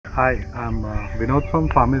Hi, I'm Vinod from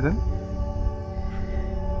Farmizon.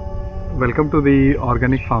 Welcome to the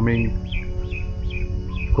organic farming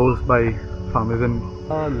course by Farmizon.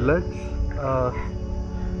 Let's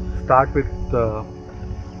start with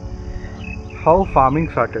how farming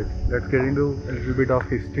started. Let's get into a little bit of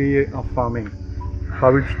history of farming.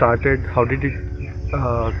 How it started, how did it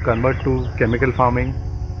convert to chemical farming,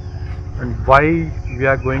 and why we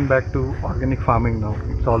are going back to organic farming now.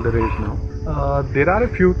 It's all the rage now. There are a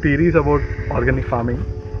few theories about organic farming,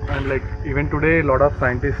 and like even today a lot of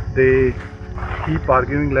scientists they keep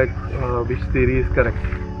arguing like which theory is correct.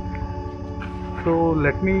 So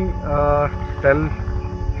let me tell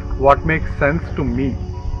what makes sense to me.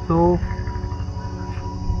 So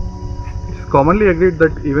it's commonly agreed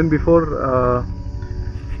that even before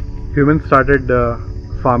humans started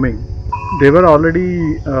farming, they were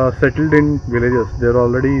already settled in villages. There were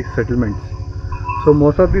already settlements. So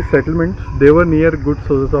most of these settlements, they were near good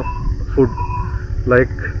sources of food.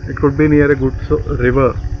 Like it could be near a good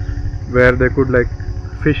river where they could like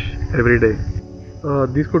fish every day.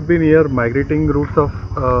 These could be near migrating routes of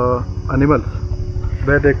animals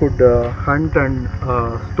where they could hunt and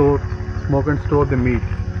smoke and store the meat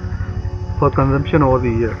for consumption over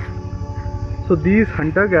the year. So these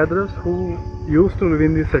hunter-gatherers who used to live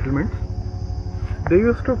in these settlements, they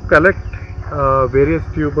used to collect various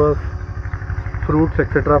tubers, fruits,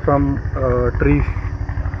 etc. from trees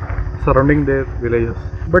surrounding their villages.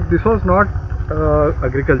 But this was not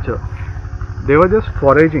agriculture. They were just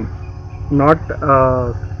foraging, not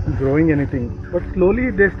growing anything. But slowly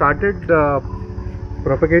they started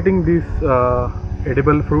propagating these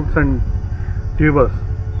edible fruits and tubers.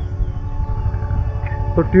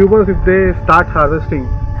 So tubers, if they start harvesting,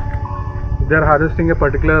 if they are harvesting a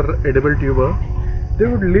particular edible tuber, they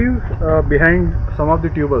would leave behind some of the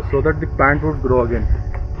tubers so that the plant would grow again.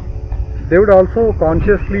 They would also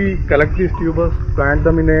consciously collect these tubers, plant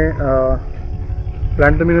them in a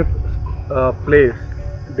place,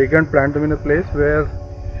 dig and plant them in a place where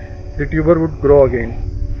the tuber would grow again.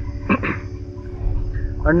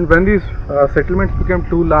 And when these settlements became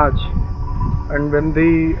too large, and when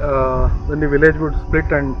the village would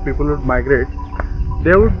split and people would migrate,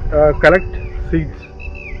 they would collect seeds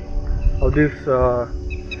of these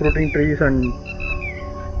fruiting trees and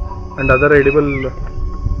other edible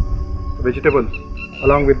vegetables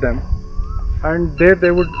along with them, and there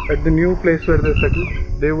they would, at the new place where they settled,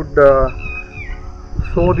 they would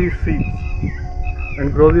sow these seeds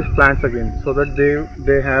and grow these plants again, so that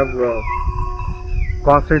they have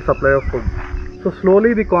constant supply of food. So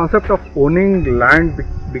slowly the concept of owning land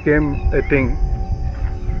became a thing,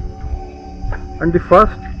 and the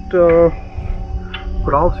first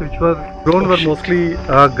crops which were grown were mostly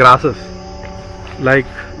grasses. Like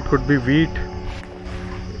it could be wheat,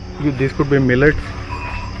 these could be millets.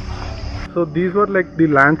 So these were like, the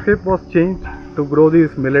landscape was changed to grow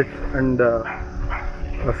these millets and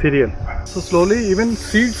cereal. So slowly even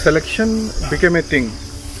seed selection became a thing.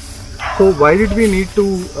 So why did we need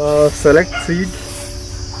to select seeds?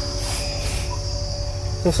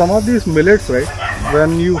 So some of these millets, right,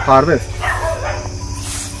 when you harvest,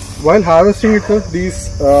 while harvesting itself, these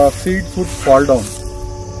seeds would fall down.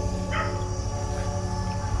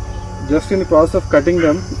 Just in the process of cutting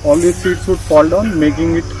them, all these seeds would fall down,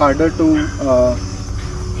 making it harder to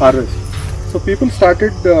harvest. So people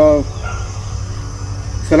started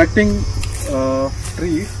selecting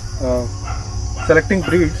trees, selecting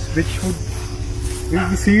breeds which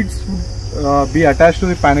the seeds would be attached to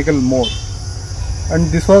the panicle more. And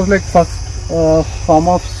this was like first form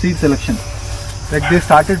of seed selection. Like they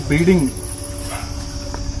started breeding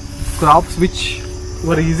crops which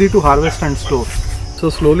were easy to harvest and store. So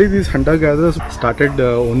slowly these hunter-gatherers started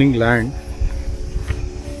owning land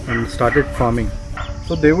and started farming.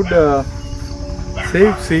 So they would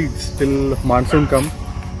save seeds till monsoon come,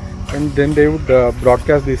 and then they would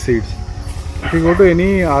broadcast these seeds. If you go to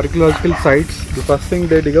any archaeological sites, the first thing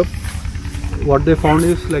they dig up, what they found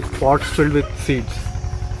is like pots filled with seeds.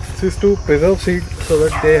 This is to preserve seeds so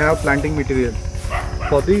that they have planting material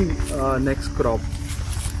for the next crop.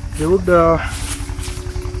 They would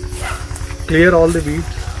clear all the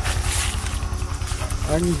weeds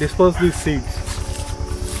and disperse these seeds.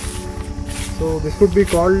 So this would be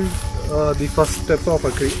called the first step of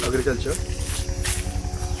agriculture.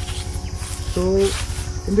 So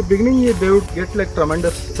in the beginning they would get like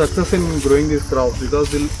tremendous success in growing these crops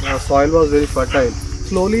because the soil was very fertile.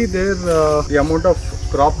 Slowly the amount of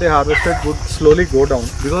crop they harvested would slowly go down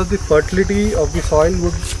because the fertility of the soil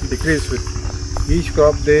would decrease with each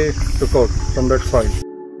crop they took out from that soil.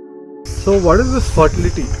 So what is this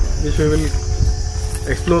fertility, which we will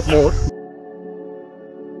explore more.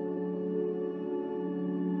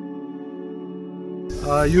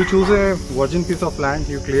 You choose a virgin piece of land,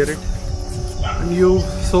 you clear it, and you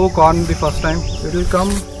sow corn the first time. It will come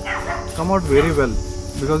out very well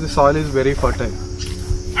because the soil is very fertile.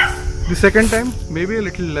 The second time maybe a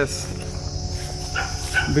little less,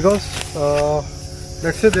 because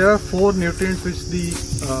let's say there are 4 nutrients which the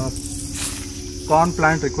corn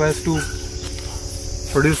plant requires to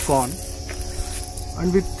produce corn,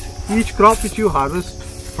 and with each crop which you harvest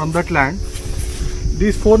from that land,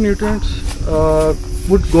 these 4 nutrients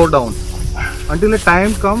would go down until a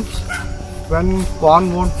time comes when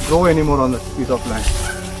corn won't grow anymore on that piece of land.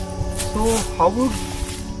 So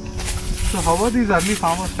how are these early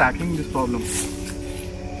farmers tackling this problem?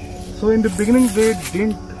 So in the beginning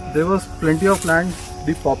there was plenty of land,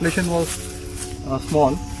 the population was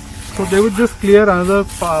small, so they would just clear another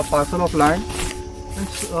parcel of land and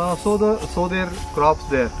sow their crops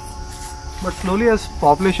there. But slowly, as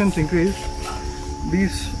populations increased,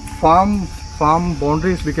 these farm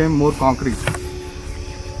boundaries became more concrete.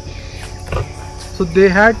 So they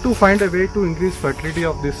had to find a way to increase fertility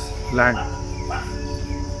of this land.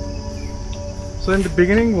 So in the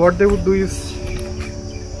beginning, what they would do is,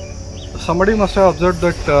 somebody must have observed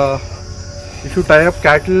that if you tie up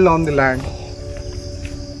cattle on the land,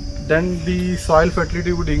 then the soil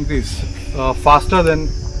fertility would increase faster than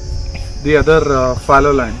the other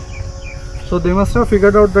fallow land. So they must have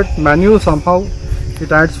figured out that manure somehow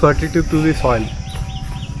it adds fertility to the soil.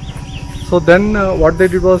 So then what they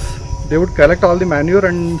did was, they would collect all the manure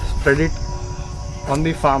and spread it on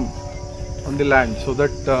the farm, on the land, so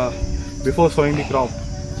that before sowing the crop,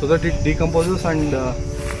 so that it decomposes and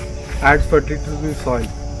adds fertility to the soil.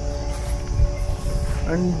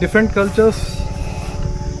 And different cultures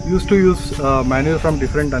used to use manure from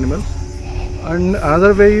different animals. And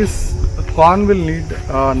another way is, corn will need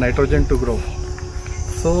nitrogen to grow.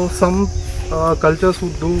 So some cultures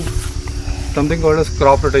would do something called as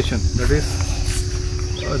crop rotation. That is,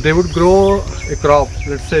 they would grow a crop,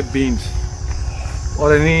 let's say beans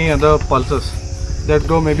or any other pulses, that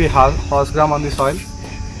grow maybe horse gram on the soil,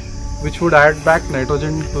 which would add back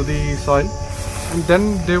nitrogen to the soil, and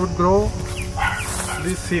then they would grow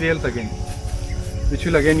these cereals again, which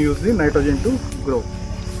will again use the nitrogen to grow.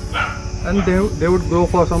 And they would grow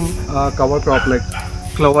for some cover crop like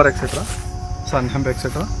clover, etc., sun hemp,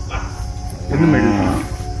 etc. in the middle.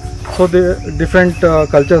 So the different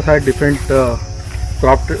cultures had different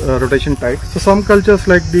crop rotation types. So some cultures,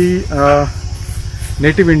 like the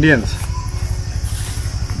native Indians,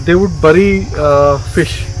 they would bury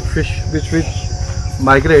fish which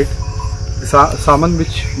migrate, salmon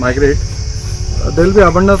which migrate. There will be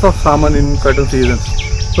abundance of salmon in certain seasons.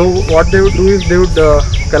 So what they would do is, they would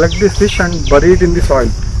collect this fish and bury it in the soil,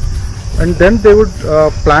 and then they would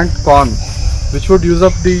plant corn, which would use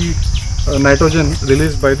up the nitrogen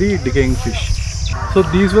released by the decaying fish. So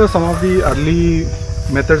these were some of the early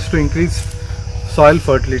methods to increase soil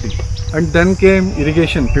fertility. And then came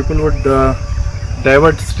irrigation. People would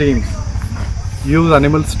divert streams, use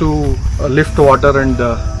animals to lift water and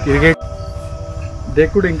irrigate. They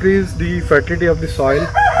could increase the fertility of the soil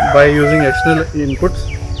by using external inputs,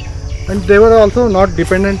 and they were also not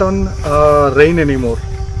dependent on rain anymore.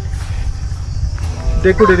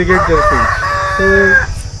 They could irrigate their fields. So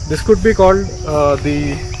this could be called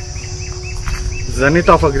the zenith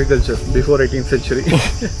of agriculture before 18th century.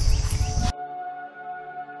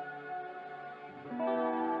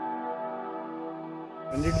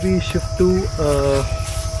 When did we shift to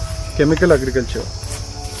chemical agriculture?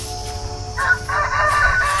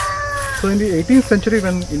 So in the 18th century,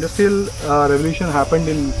 when industrial revolution happened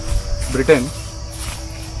in Britain,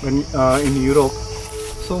 in Europe,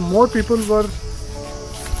 so more people were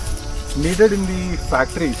needed in the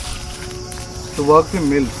factories to work in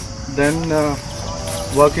mills than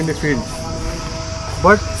work in the fields.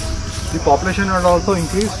 But the population had also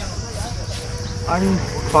increased, and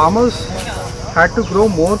farmers had to grow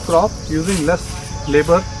more crop using less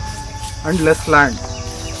labor and less land.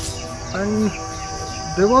 And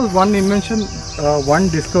there was one invention, one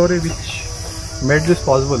discovery which made this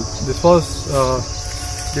possible. This was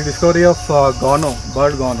the discovery of guano,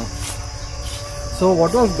 bird guano. So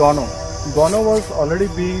what was guano? Guano was already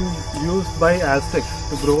being used by Aztecs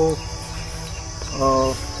to grow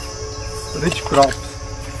rich crops.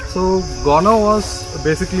 So guano was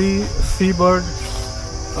basically seabird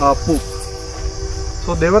poop.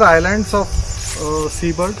 So there were islands of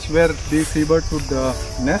seabirds where these seabirds would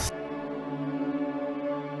nest.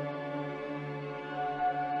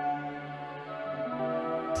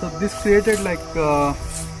 So this created like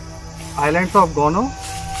islands of guano,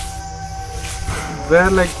 where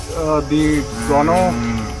like the guano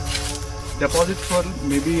deposits were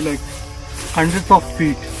maybe like hundreds of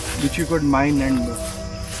feet which you could mine and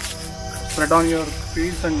spread on your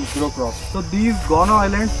fields and grow crops. So these guano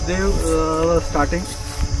islands, they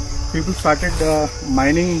people started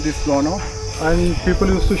mining this guano, and people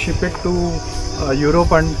used to ship it to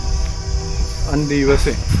Europe and the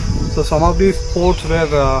USA. So some of these ports where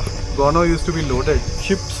guano used to be loaded,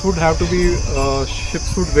 ships would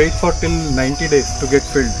wait for till 90 days to get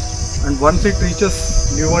filled. And once it reaches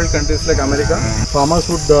New World countries like America, farmers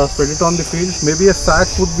would spread it on the fields. Maybe a sack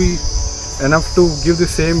would be enough to give the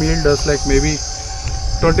same yield as like maybe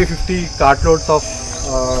 20-50 cartloads of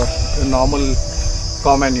normal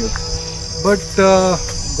cow manure. But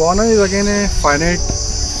guano is again a finite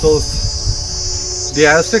source. The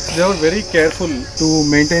Aztecs, they were very careful to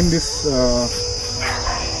maintain this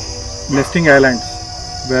nesting islands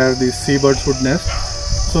where these seabirds would nest,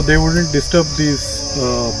 so they wouldn't disturb these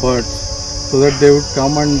birds, so that they would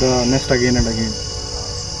come and nest again and again.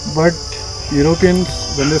 But Europeans,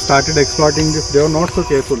 when they started exploiting this, they were not so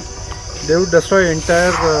careful. They would destroy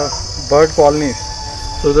entire bird colonies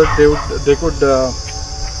so that they could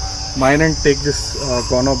mine and take this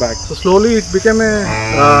guano back. So slowly it became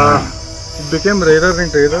rarer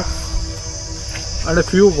and rarer, and a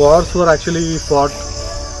few wars were actually fought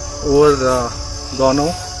over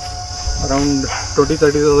guano. Around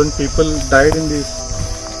 20-30,000 people died in this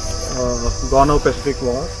Guano-Pacific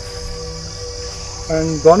War.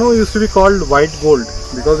 And guano used to be called white gold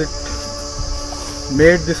because it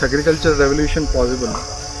made this agricultural revolution possible.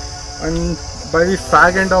 And by the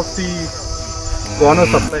fag end of the guano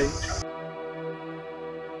supply,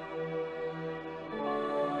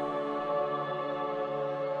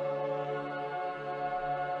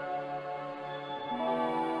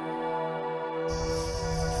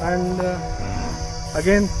 and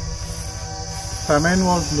again famine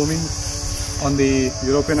was looming on the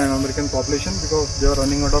European and American population because they were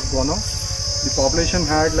running out of guano. The population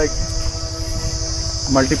had like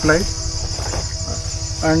multiplied,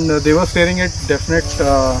 and they were staring at definite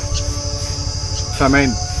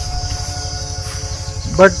famine.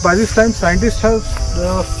 But by this time scientists have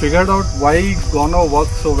figured out why guano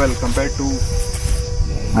works so well compared to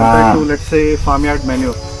let's say farmyard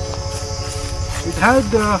manure. It had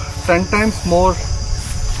 10 times more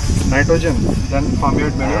nitrogen than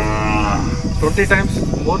farmyard manure, 20 times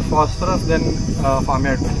more phosphorus than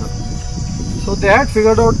farmyard manure. So they had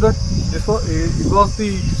figured out that it was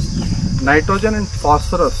the nitrogen and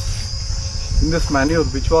phosphorus in this manure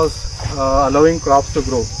which was allowing crops to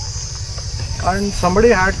grow. And somebody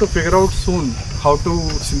had to figure out soon how to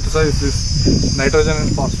synthesize this nitrogen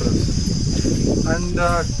and phosphorus. And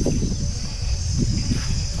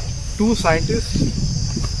two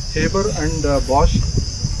scientists, Haber and Bosch.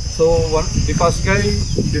 So the first guy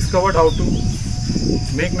discovered how to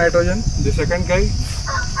make nitrogen. The second guy,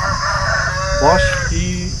 Bosch,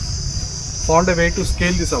 he found a way to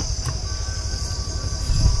scale this up.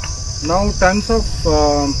 Now tons of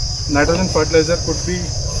nitrogen fertilizer could be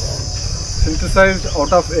synthesized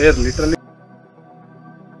out of air, literally.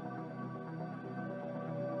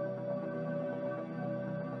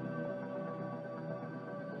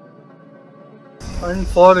 And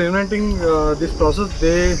for inventing this process,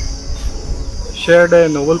 they shared a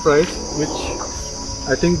Nobel Prize, which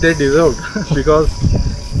I think they deserved because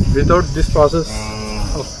without this process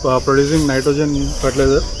of producing nitrogen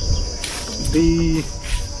fertilizer, the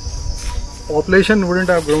population wouldn't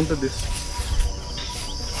have grown to this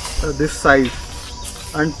size,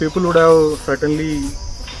 and people would have certainly,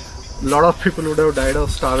 a lot of people would have died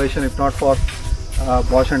of starvation if not for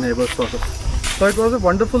Bosch and Haber's process. So it was a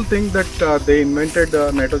wonderful thing that they invented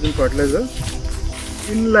nitrogen fertilizer.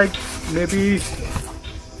 In like maybe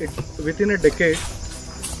within a decade,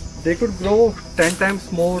 they could grow 10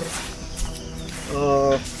 times more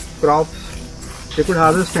crops. They could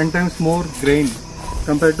harvest 10 times more grain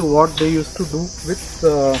compared to what they used to do with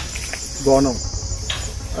guano.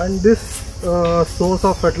 And this source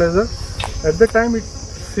of fertilizer, at the time it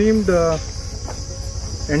seemed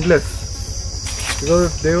endless,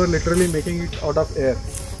 because they were literally making it out of air.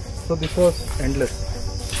 So this was endless.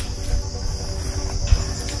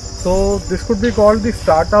 So this could be called the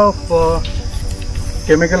start of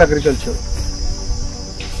chemical agriculture,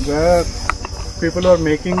 where people are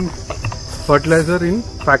making fertilizer in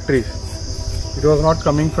factories. It was not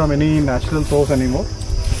coming from any natural source anymore.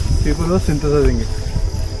 People were synthesizing it.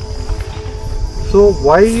 So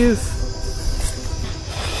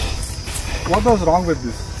what was wrong with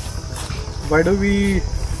this? Why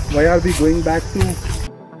are we going back to